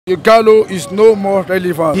Igalo is no more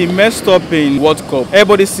relevant. He messed up in World Cup.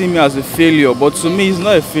 Everybody see me as a failure, but to me, he's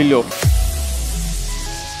not a failure.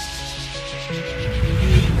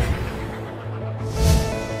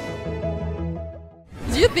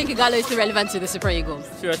 Do you think igalo is still relevant to the Super Eagles?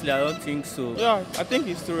 Seriously, I don't think so. Yeah, I think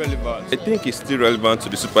he's still relevant. I think he's still relevant to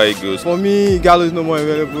the Super Eagles. For me, igalo is no more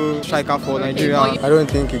available striker for Nigeria. I don't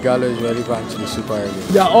think igalo is relevant to the Super Eagles.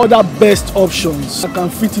 There are other best options that can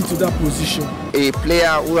fit into that position. A player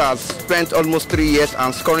who has spent almost 3 years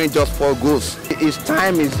and scoring just 4 goals. His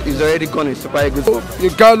time is already gone in Super Eagles.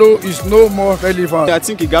 Igalo is no more relevant. I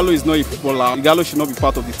think Igalo is not a footballer. Igalo should not be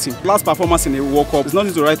part of the team. Last performance in a World Cup is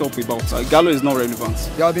nothing to write up about. Igalo is not relevant.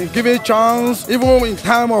 They have been given chance, even in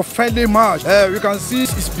time of friendly match. We can see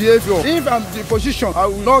his behavior. If I'm in the position, I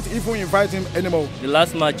will not even invite him anymore. The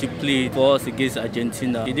last match he played for us against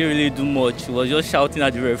Argentina, he didn't really do much. He was just shouting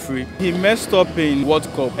at the referee. He messed up in World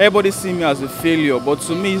Cup. Everybody see me as a failure, but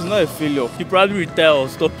to me, he's not a failure. He probably retire or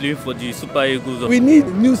stop playing for the Super Eagles. We need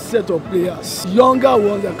a new set of players, younger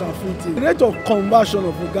ones that can fit in. The rate of conversion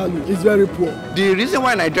of Igalo is very poor. The reason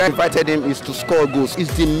why Nigeria invited him is to score goals.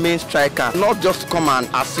 He's the main striker, not just to come and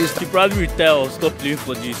assist. He probably retire or stop playing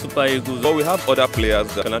for the Super Eagles. But we have other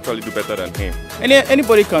players that can actually do better than him.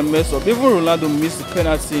 Anybody can mess up. Even Ronaldo missed the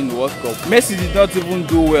penalty in the World Cup. Messi did not even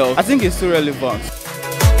do well. I think he's still relevant.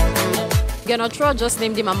 Genotro just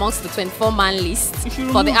named him amongst the 24-man list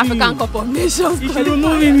for the African Cup of Nations. You should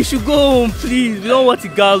remove him. You should go home, please. We don't want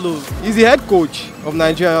igalo. He's the head coach of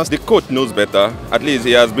Nigeria. The coach knows better. At least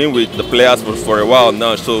he has been with the players for a while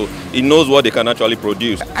now, so he knows what they can actually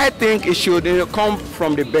produce. I think it should come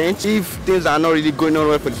from the bench if things are not really going on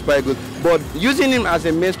well for the Super Eagles. But using him as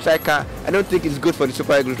a main striker, I don't think it's good for the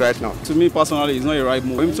Super Eagles right now. To me personally, it's not a right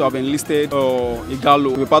move. For him to have enlisted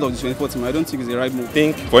Igalo to be part of the 24 team, I don't think it's a right move. I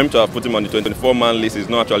think for him to have put him on the 24-man list is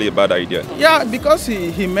not actually a bad idea. Yeah, because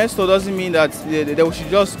he messed up doesn't mean that they should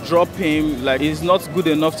just drop him. Like, he's not good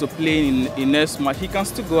enough to play in next match. He can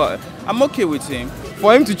still go out. I'm okay with him.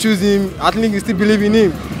 For him to choose him, I think he still believe in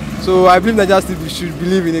him. So I believe that still should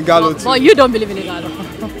believe in igalo too. But you don't believe in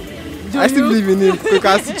igalo. I still believe in him. We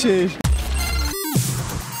can still change.